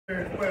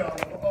As well,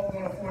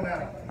 over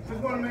 104.9. Just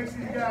want to make sure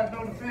you guys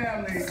know the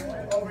family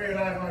over here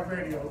at Naija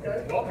Radio,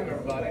 okay? Welcome,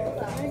 everybody.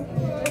 Thank you.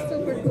 That's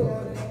super cool.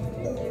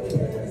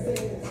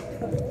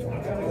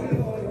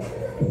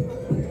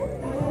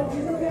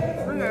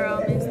 My hair all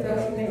mixed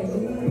up.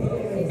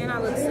 And I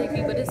look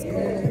sleepy, but it's cool.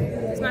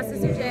 It's my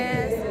sister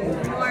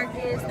Jazz,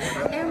 Marcus,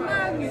 and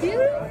my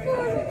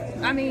beautiful,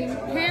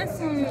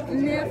 handsome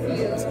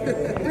nephew.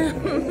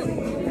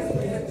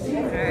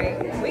 Alright,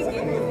 we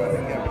get it.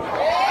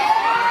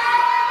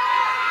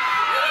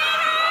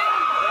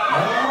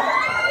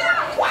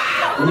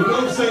 We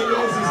know St.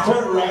 Louis is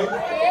turn, right?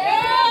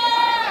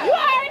 Yeah! You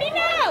already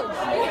know!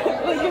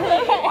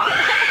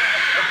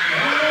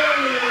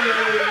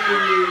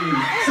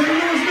 St.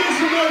 Louis, make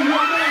some noise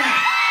right now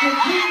for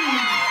Queen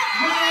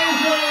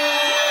Naija!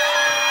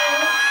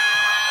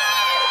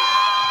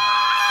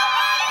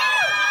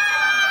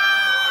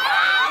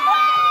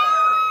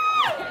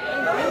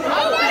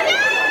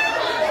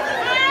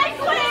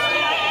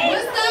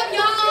 What's up,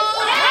 y'all?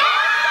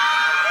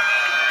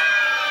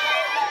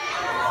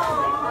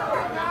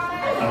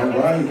 All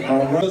right.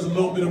 Tell us a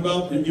little bit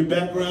about your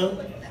background.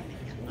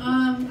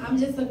 I'm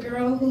just a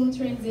girl who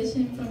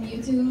transitioned from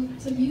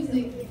YouTube to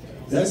music.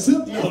 That's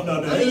simple.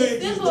 No, it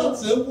ain't just simple. that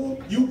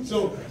simple.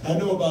 So I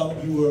know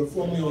about you were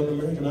formerly on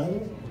American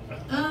Idol.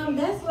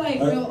 That's like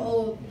real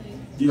old.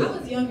 Yeah. I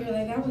was younger,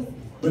 I was.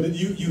 But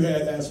you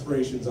had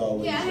aspirations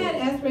always. Yeah, I had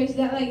aspirations.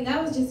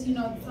 That was just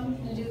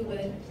something to do,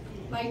 but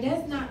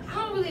that's not. I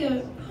don't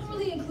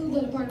really include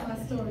that a part of my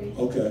story.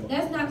 Okay.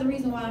 That's not the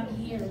reason why I'm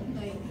here.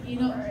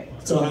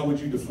 So how would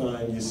you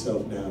define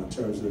yourself now in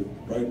terms of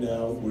right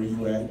now where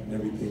you at and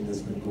everything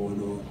that's been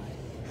going on?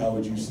 How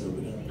would you sum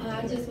it up?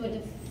 I just would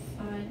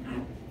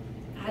define.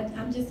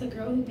 I'm just a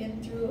girl who's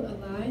been through a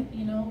lot,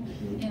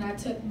 and I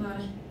took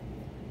my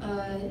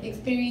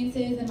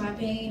experiences and my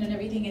pain and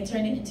everything and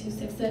turned it into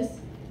success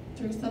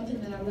through something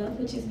that I love,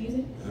 which is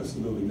music.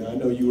 Absolutely. Now I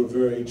know you were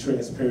very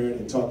transparent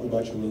and talking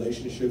about your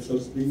relationship, so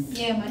to speak.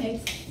 Yeah, my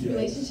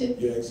ex-relationship.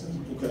 Yes.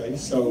 Okay.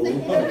 So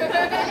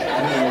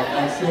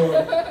I'm sure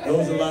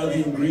those are a lot of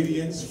the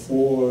ingredients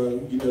for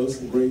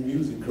some great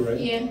music,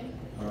 correct? Yeah.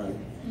 All right.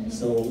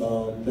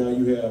 So now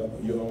you have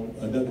your own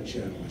another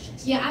channel, I should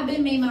say. Yeah, I've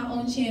been made my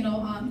own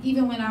channel,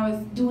 even when I was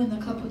doing the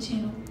couple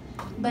channel.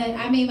 But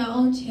I made my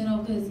own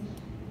channel because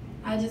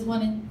I just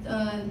wanted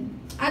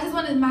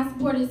my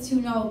supporters to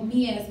know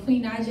me as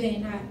Queen Naija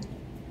and not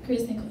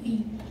Chris and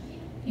Queen.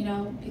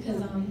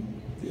 Because I'm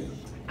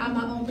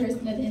my own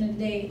person at the end of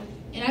the day.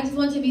 And I just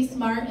want to be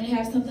smart and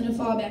have something to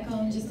fall back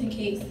on just in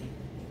case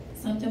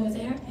something was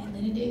to happen,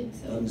 and it did.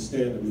 So.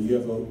 Understandable. You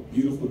have a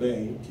beautiful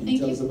name. Can you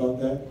tell us about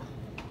that?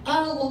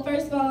 Well,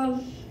 first of all,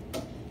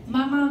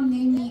 my mom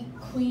named me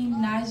Queen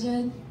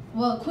Naija.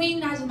 Well, Queen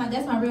Naija,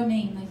 that's my real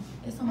name.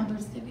 It's on my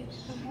birth certificate.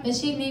 But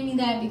she named me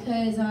that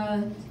because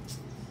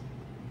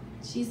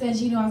she said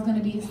she knew I was going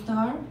to be a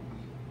star.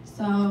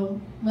 So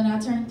when I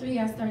turned 3,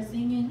 I started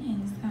singing,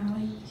 and it's kind of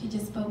like she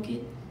just spoke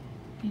it,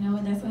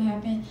 and that's what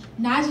happened.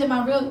 Naija,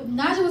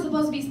 Naija was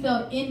supposed to be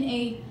spelled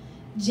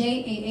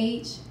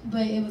N-A-J-A-H,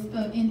 but it was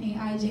spelled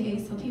N-A-I-J-A,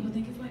 so people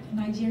think it's like a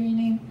Nigerian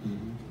name.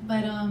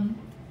 But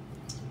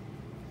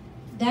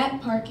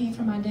that part came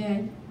from my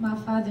dad. My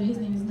father, his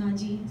name is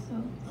Naji,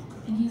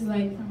 and he's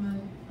like from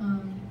a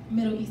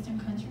Middle Eastern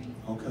country.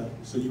 Okay,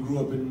 so you grew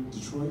up in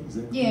Detroit, is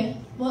that correct? Yeah,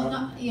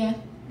 well, yeah,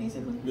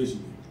 basically.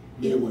 Michigan,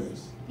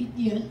 Midwest.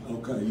 Yeah.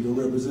 Okay, you don't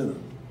represent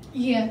them.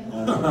 Yeah.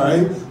 All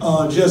right,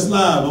 Just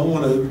Live, I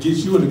want to get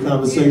you in the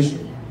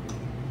conversation.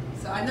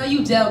 So I know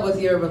you dealt with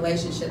your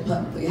relationship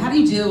publicly. How do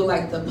you deal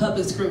with the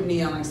public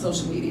scrutiny on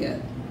social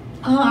media?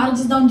 I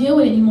just don't deal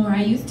with it anymore.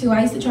 I used to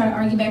try to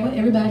argue back with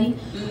everybody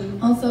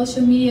on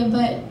social media,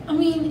 but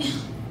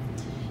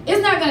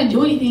it's not gonna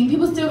do anything.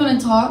 People still gonna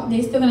talk.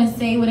 They still gonna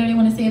say whatever they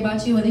want to say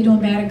about you, whether they're doing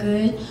bad or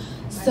good.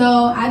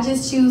 So I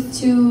just choose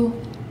to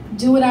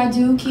do what I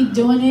do, keep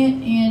doing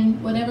it, and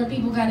whatever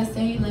people gotta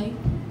say,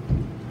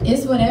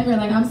 it's whatever.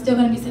 I'm still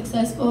gonna be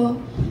successful,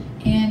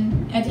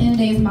 and at the end of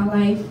the day, it's my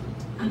life.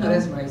 I know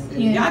that's right, sis.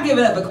 Yeah. Y'all give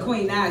it up for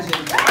Queen Naija.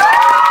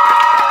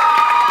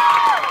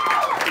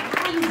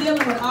 How are you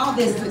dealing with all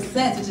this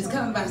success? It's just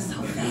coming by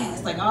so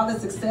fast. All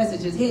this success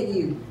is just hitting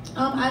you.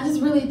 I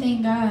just really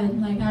thank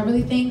God. I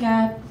really thank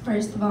God,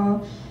 first of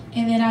all.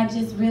 And then I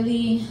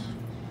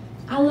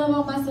love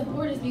all my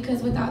supporters,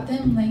 because without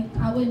them,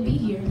 I wouldn't be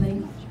here.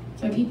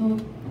 For people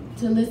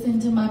to listen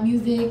to my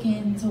music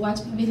and to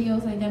watch my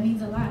videos, that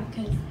means a lot.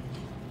 Because,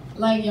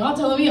 y'all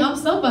telling me I'm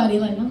somebody.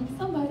 I'm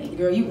somebody.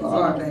 Girl, you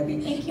are, baby.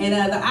 Thank you.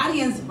 And the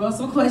audience wrote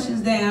some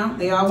questions down.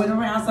 They all went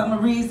around, so I'm going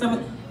to read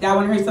some. Y'all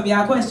want to hear some of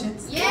y'all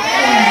questions?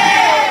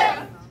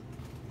 Yeah!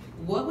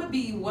 What would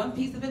be one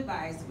piece of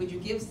advice would you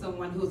give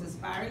someone who is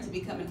aspiring to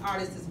become an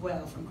artist as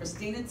well? From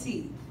Christina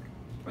T.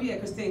 Where you at,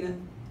 Christina?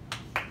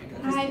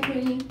 Hi,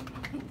 pretty.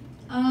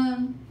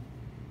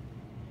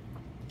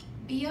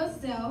 Be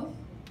yourself,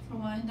 for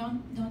one.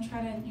 Don't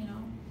try to,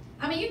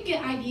 you can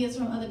get ideas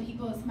from other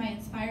people. It might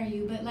inspire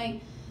you, but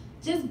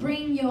just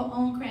bring your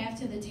own craft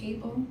to the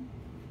table.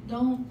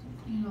 Don't,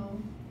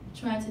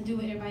 try to do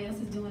what everybody else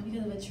is doing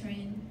because of a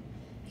trend.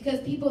 because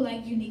people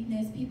like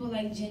uniqueness, people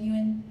like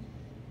genuine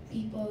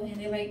people, and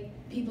they like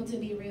people to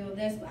be real.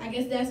 I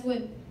guess that's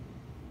what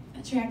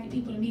attracted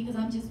people to me, because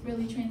I'm just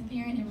really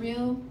transparent and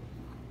real.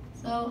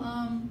 So,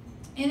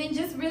 and then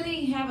just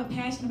really have a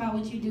passion about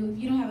what you do. If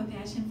you don't have a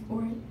passion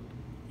for it,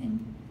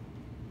 then,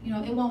 you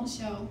know, it won't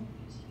show.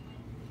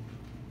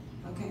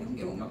 Okay, I'm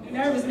getting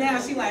nervous now.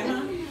 She like,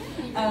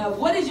 huh?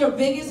 What is your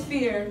biggest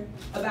fear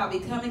about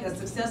becoming a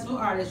successful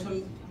artist?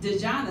 From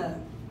Dejana.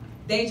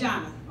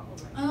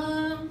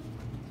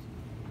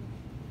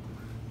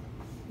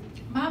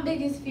 My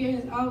biggest fear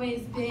has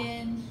always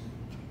been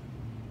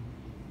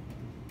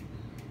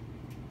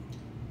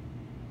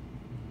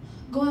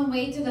going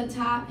way to the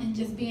top and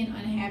just being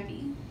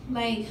unhappy.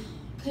 Like,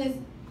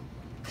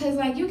 cause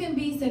like you can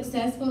be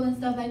successful and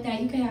stuff like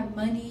that. You can have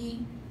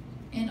money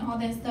and all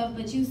that stuff,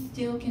 but you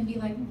still can be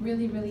like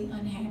really, really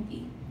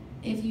unhappy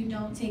if you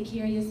don't take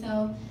care of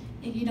yourself,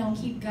 if you don't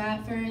keep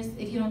God first,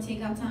 if you don't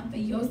take out time for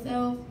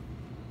yourself,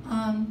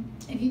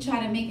 if you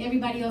try to make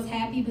everybody else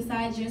happy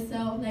besides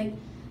yourself. Like,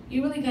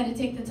 you really got to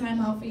take the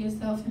time out for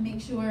yourself and make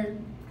sure,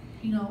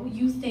 you know,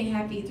 you stay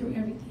happy through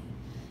everything.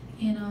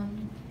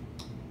 And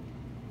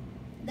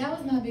that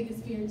was my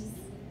biggest fear.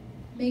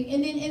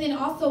 And then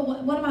also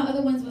one of my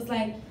other ones was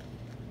like,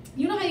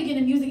 you know how you get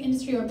in the music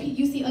industry, or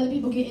you see other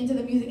people get into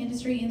the music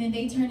industry and then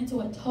they turn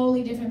into a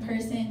totally different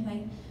person.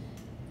 Like,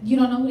 you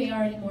don't know who they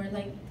are anymore.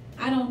 Like,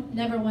 I don't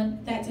never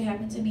want that to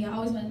happen to me. I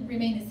always want to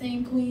remain the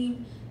same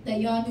queen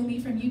that y'all knew me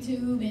from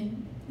YouTube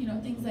and, you know,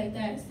 things like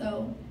that.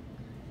 So,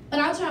 but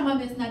I'll try my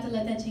best not to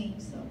let that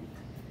change. So.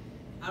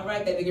 All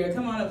right, baby girl,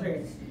 come on up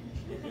here.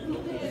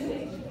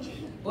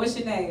 What's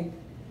your name?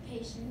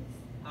 Patience.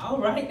 All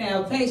right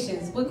now,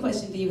 Patience. What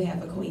question do you have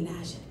for Queen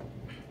Naija?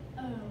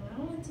 I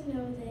want to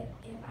know that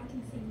if I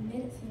can sing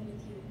medicine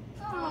with you.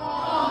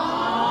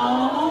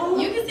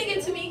 Aww. You can sing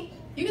it to me.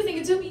 You can sing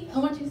it to me. I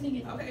want you to sing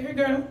it. Okay, here,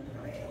 girl.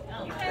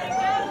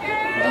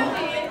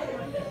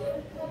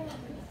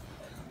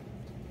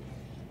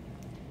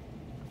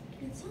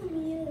 You told me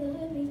you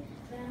love me,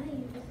 but I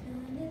ain't been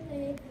feeling it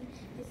lately.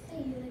 You say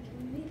you like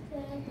when we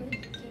fly, but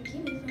can't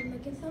keep me from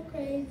looking so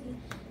crazy.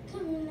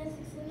 Coming at 6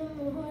 in the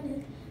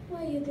morning,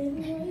 where you been,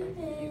 where you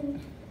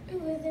been? Who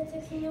is that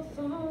texting your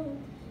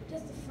phone?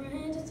 Just a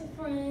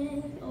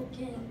friend,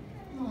 okay.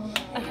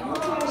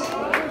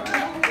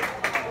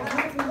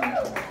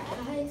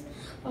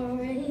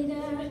 Already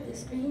got the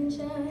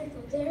screenshot, so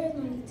there's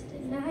no need to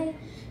deny.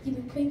 You've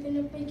been creeping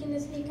and freaking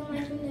and sneaking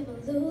like you never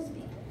lose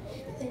me.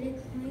 Said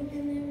it's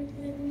claiming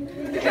everything.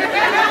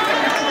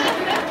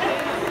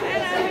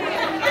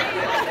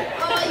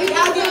 Oh, you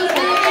got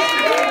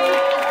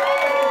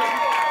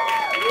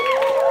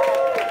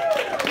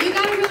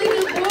a really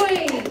good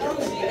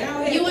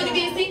voice. You want to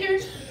be a singer?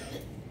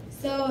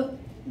 So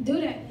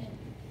do that.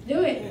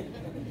 Do it.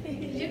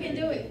 You can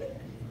do it.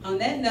 On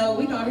that note,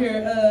 we're going to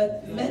hear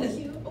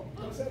medicine.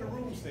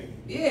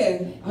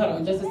 Yeah. Hold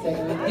on just a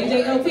second.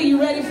 DJ LP, you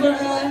ready for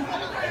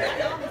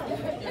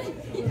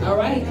all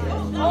right.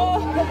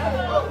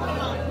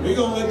 We're going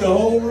to let the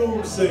whole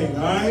room sing,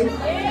 all right?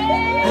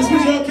 That's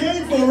what y'all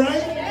came for,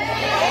 right?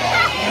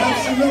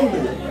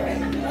 Absolutely.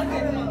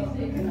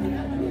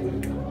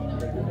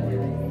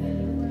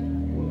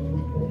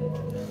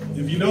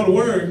 If you know the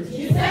words.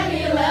 You tell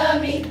me you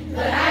love me,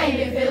 but I ain't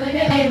been feeling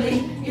it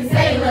lately. You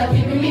say you love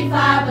keeping me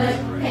fly, but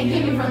can't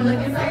keep me from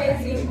looking so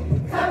crazy.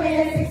 Coming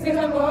at 6 in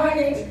the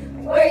morning.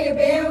 Where you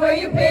been, where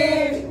you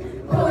been?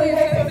 Who is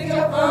texting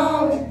your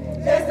phone?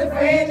 Just a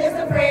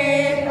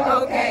friend,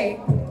 okay.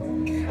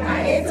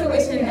 My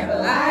intuition never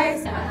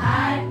lies.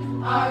 I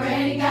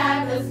already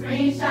got the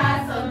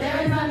screenshot, so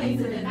there is no need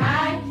to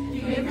deny.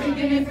 You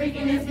been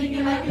freaking and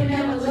sneaking like you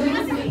never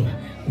lose me.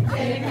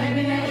 Said it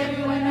claiming that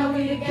everyone know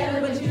we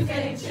together, but you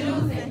said it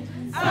choosing.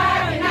 So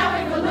I've been out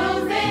here for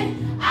losing.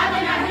 I've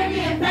been out here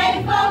being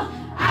faithful.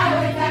 I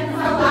always got this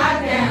on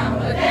lockdown,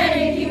 but that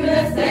ain't keeping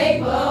us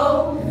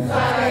stable. So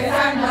I guess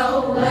I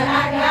know what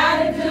I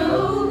gotta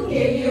do.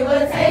 Give you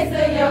a taste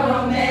of your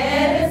own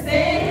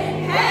medicine.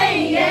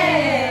 Hey,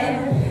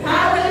 yeah.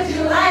 How would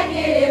you like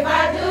it if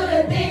I do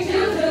the things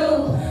you do?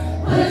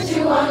 Put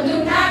you on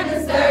do not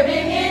disturb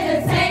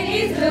and entertain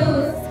these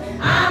dudes.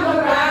 I'm a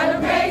rider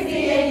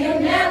crazy and you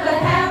never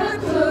have a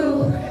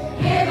clue.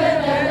 Give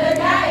another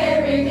guy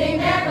everything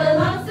that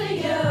belongs to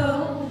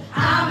you.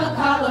 I'ma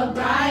call up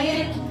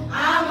Brian.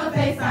 I'ma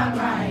FaceTime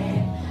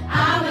Brian.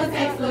 I'ma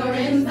text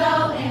Lorenzo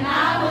and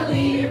I will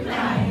leave you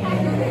crying.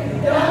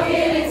 Don't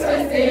get it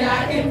twisted,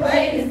 I can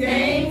play this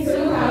game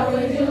too. How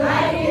would you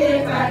like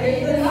it if I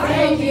did the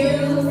same you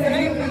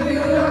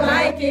don't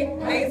like it.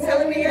 They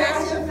telling me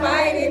I should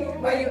fight it.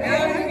 While you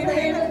out here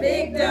playing a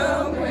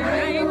victim. When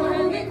I ain't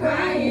wanna be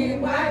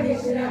crying. Why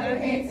this shit I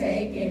can't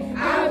take it.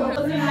 I want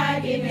to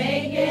not get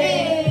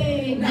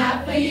naked.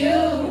 Not for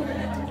you,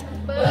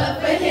 but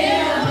for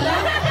him.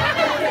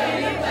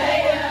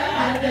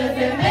 How does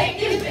it make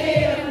you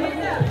feel?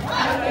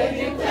 How could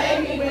you play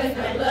me when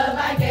the love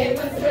I gave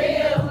was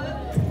real?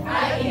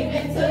 I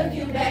even took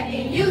you back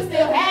and you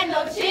still had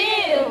no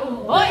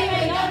chill. Boy, you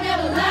ain't gonna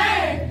never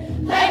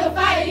learn. Play with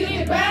fire, you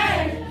get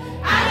burned.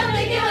 I don't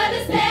think it was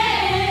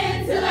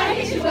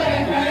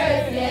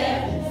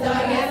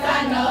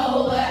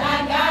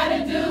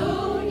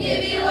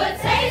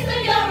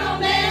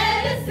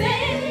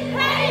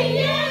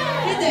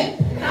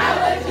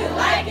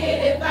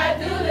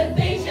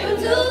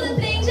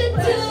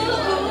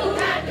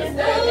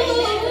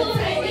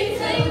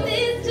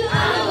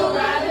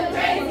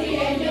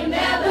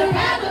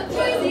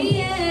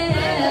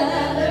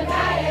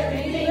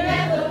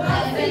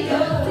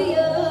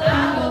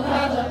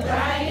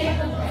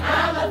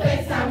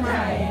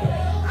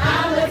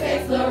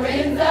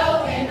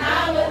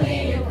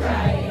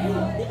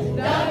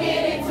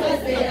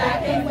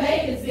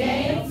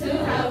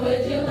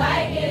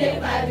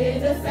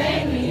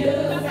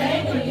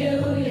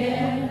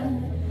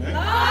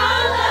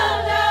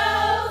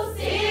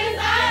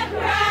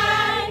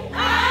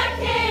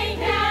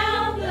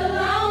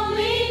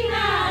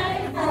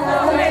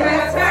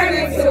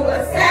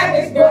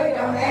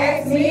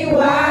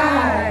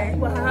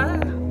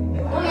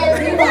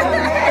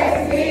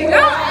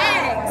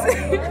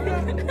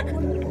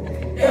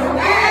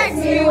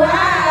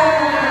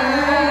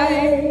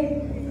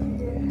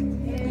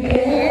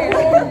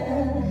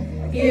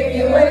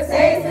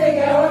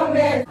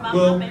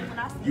Well,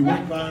 you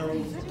went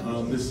viral.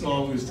 This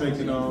song is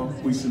taking off.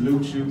 We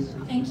salute you.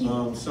 Thank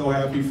you. So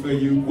happy for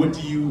you. What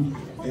do you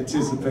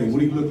anticipate?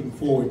 What are you looking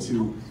forward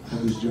to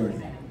on this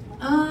journey?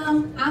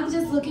 I'm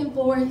just looking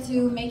forward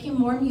to making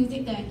more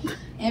music that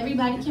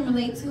everybody can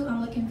relate to.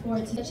 I'm looking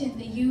forward to touching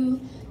the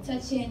youth,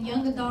 touching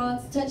young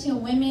adults,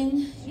 touching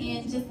women,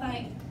 and just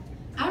like,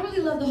 I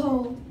really love the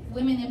whole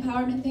women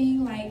empowerment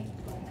thing, like,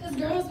 because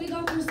girls, we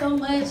go through so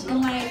much,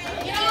 and like,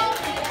 you know,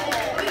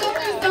 we go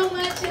through so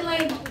much, and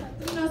like,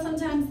 you know,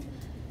 sometimes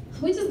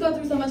we just go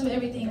through so much with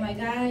everything, like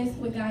guys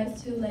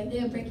too, like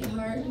they'll break your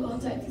heart, do all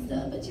types of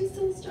stuff, but you're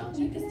still strong,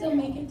 you can still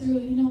make it through,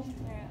 you know.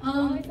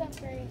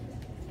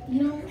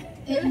 You know,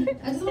 and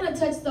I just want to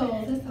touch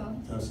souls, that's all.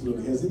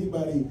 Absolutely. Has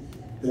anybody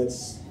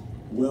that's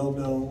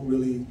well-known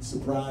really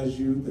surprised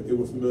you, that they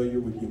were familiar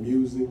with your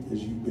music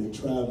as you've been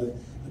traveling?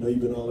 I know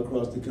you've been all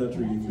across the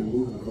country, you've been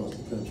moving across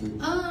the country.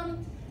 I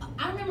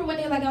remember one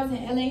day, like I was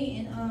in LA,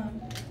 and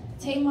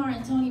Tamar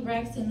and Tony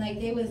Braxton, like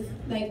they was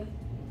like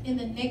in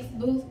the next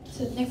booth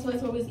to the next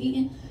place where we was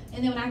eating,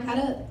 and then when I got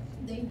up,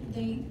 they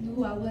knew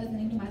who I was and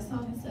they knew my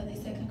song and stuff. They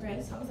said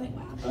congrats, so I was like,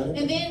 wow.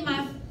 And then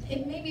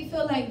it made me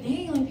feel like,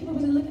 dang, like people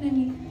really looking at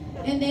me.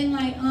 And then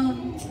like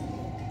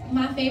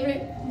my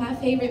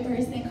favorite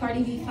person,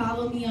 Cardi B,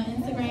 followed me on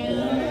Instagram.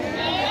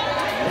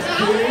 So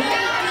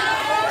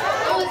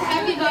I was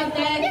happy about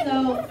that.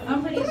 So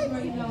I'm pretty sure,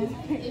 you know,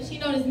 if she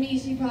noticed me,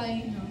 she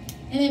probably, you know.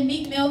 And then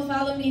Meek Mill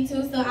followed me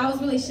too, so I was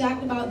really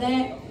shocked about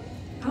that.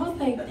 I was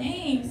like,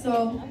 dang,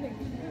 so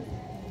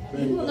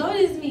people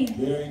noticed me.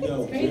 There you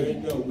go, there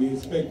you go. We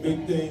expect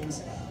big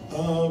things.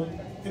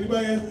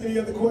 Anybody have any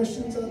other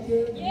questions out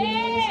there?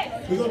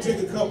 Yes! We're gonna take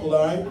a couple,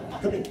 all right?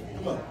 Come here,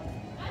 come on.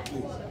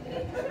 Please.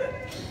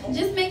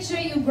 Just make sure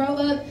you grow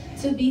up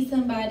to be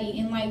somebody,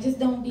 and like just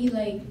don't be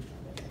laying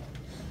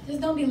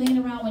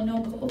around with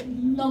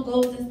no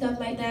goals and stuff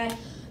like that.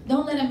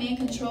 Don't let a man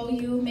control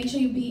you. Make sure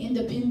you be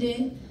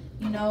independent.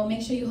 You know,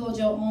 make sure you hold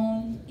your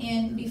own.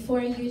 And before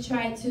you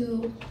try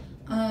to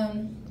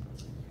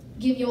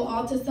give your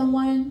all to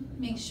someone,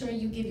 make sure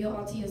you give your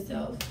all to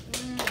yourself.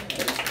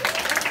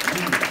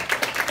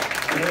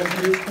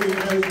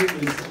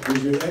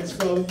 Does your ex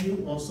follow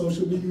you on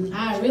social media?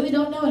 I really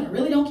don't know, and I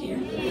really don't care.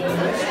 Anybody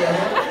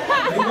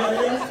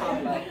else?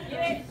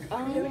 I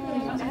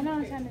know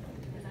I'm trying to.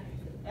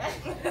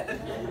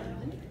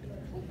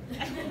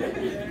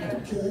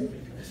 Okay.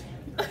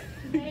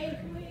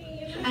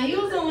 How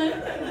you doing?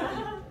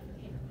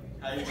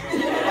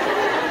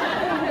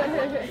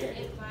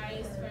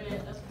 Advice for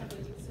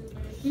upcoming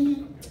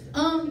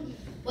YouTubers?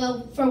 Well,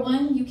 for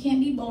one, you can't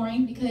be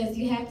boring, because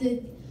you have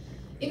to.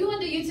 If you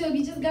want to do YouTube,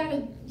 you just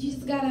gotta.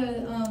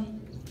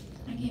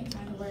 I can't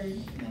find a word.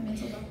 My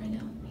mental block right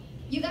now.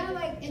 You gotta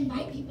like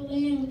invite people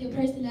in with your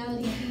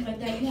personality and things like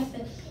that. You have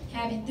to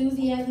have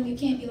enthusiasm. You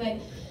can't be like,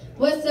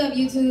 "What's up,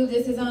 YouTube?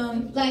 This is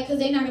like," because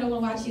they're not gonna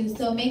want to watch you.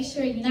 So make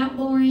sure you're not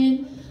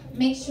boring.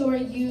 Make sure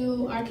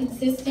you are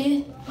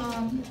consistent,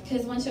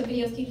 because once your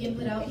videos keep getting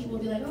put out, people will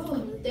be like,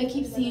 oh, they'll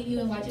keep seeing you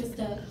and watch your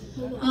stuff.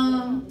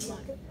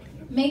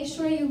 Make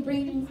sure you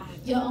bring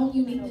your own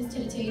uniqueness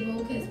to the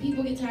table, because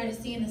people get tired of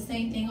seeing the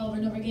same thing over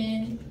and over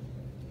again.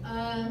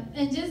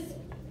 And just,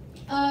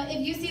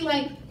 if you see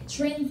like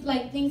trends,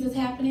 like things that's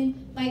happening,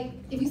 like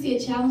if you see a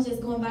challenge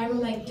that's going viral,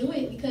 like do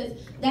it, because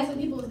that's what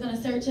people is gonna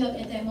search up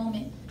at that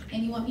moment,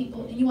 and you want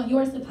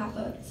yours to pop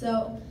up.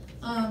 So,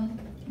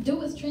 do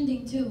what's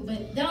trending too,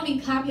 but that don't mean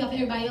copy off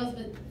everybody else,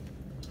 but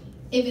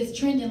if it's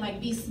trending,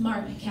 like be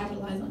smart and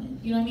capitalize on it.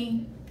 You know what I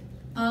mean?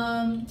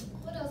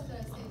 What else could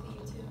I say for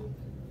YouTube?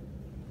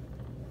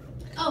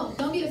 Oh,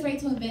 don't be afraid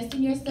to invest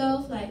in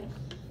yourself. Like,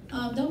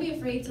 don't be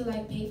afraid to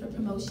like pay for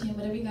promotion,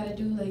 whatever you gotta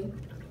do, like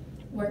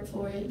work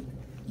for it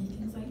and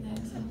things like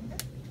that. So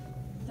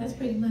that's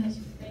pretty much.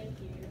 Thank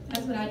you.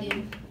 That's what I did.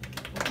 No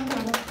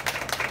problem.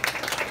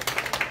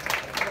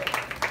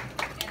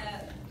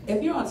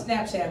 If you're on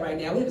Snapchat right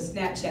now, we have a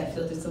Snapchat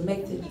filter, so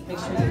make sure you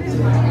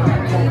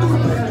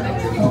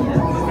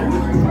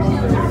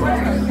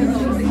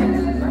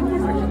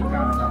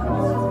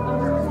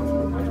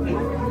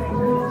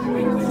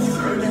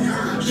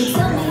You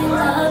tell me you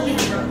love me,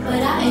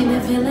 but I ain't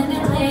been feeling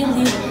it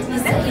lately. You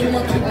say you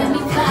love keeping me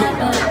fly,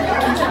 but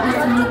you keep me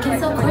from looking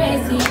so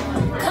crazy.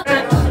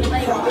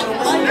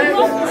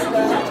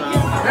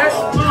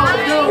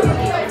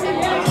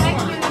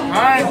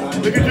 Alright,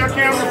 look at your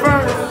camera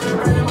first.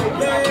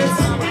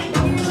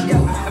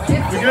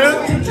 We good?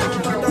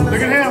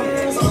 Look at him.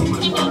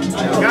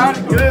 Got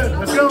it? Good.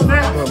 Let's go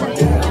next.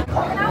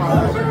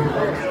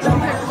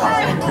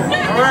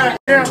 Alright,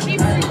 yeah.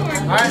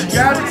 Alright,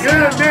 got it?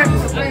 Good.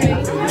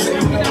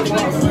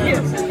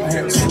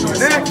 Next.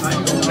 Next.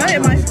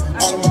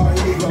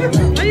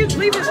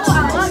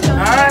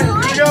 Alright, here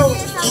we go.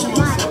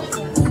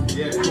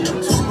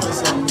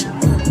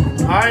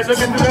 Alright, look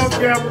at the other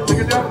camera. Look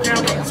at the other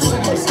camera.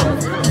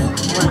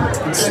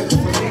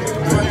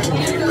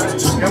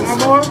 Got one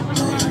more?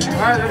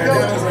 Alright, let's go.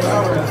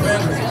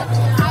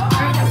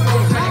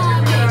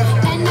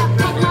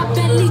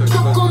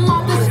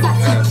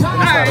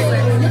 Alright.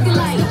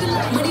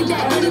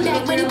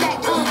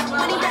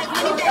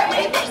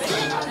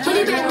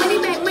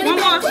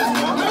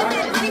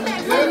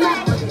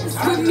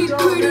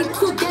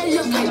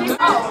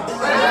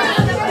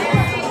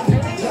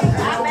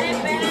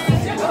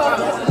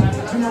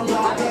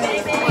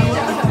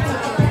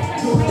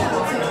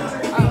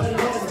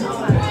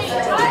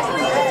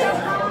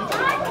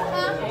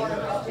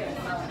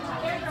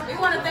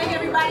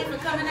 For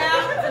coming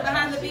out to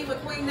Behind the Beat with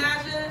Queen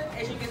Naija.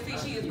 As you can see,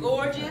 she is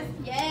gorgeous.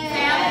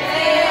 Yeah.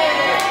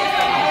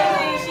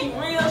 She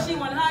real, she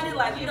 100.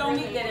 Like, you don't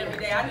meet that every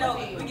day. I know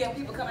we get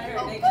people coming here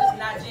and they just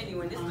not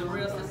genuine. This is the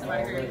real sister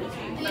right here.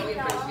 So we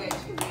appreciate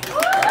you.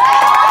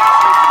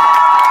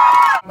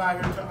 Come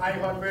out here to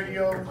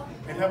iHeartRadio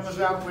and help us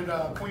out with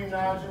Queen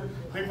Naija.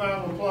 Big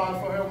round of applause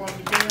for her once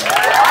again.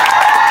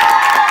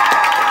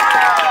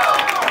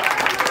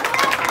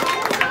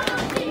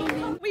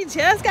 We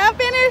just got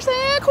finished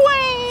saying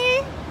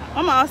Queen.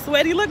 I'm all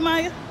sweaty. Look,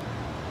 Maya.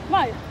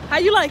 Maya, how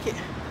you like it?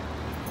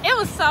 It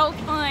was so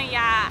fun, y'all.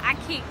 I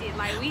kicked it.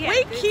 Like, we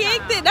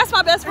kicked it. That's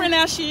my best friend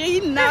now. She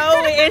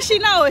know it, and she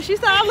know it. She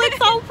said I look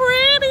so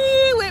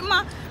pretty with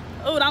my.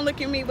 Oh, don't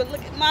look at me, but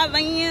look at my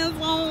Vans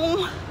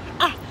on.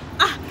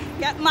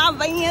 Got my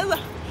Vans.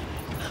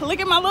 Look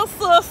at my little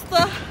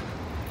sister.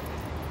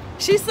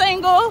 She's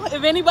single.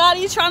 If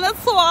anybody's trying to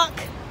talk,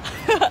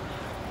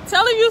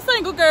 tell her you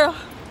single, girl.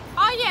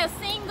 Oh yeah,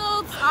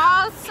 singles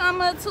all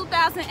summer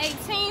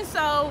 2018.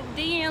 So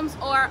DMs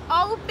are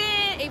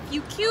open. If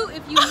you cute,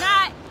 if you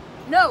not,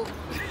 no.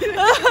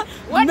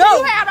 What do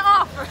you have to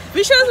offer?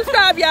 Be sure to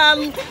subscribe, y'all.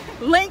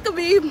 Link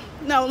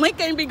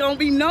ain't gonna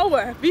be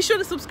nowhere. Be sure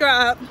to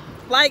subscribe,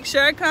 like,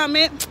 share,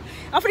 comment.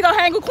 I'm finna go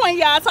hang with Queen,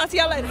 y'all. Talk to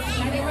y'all later.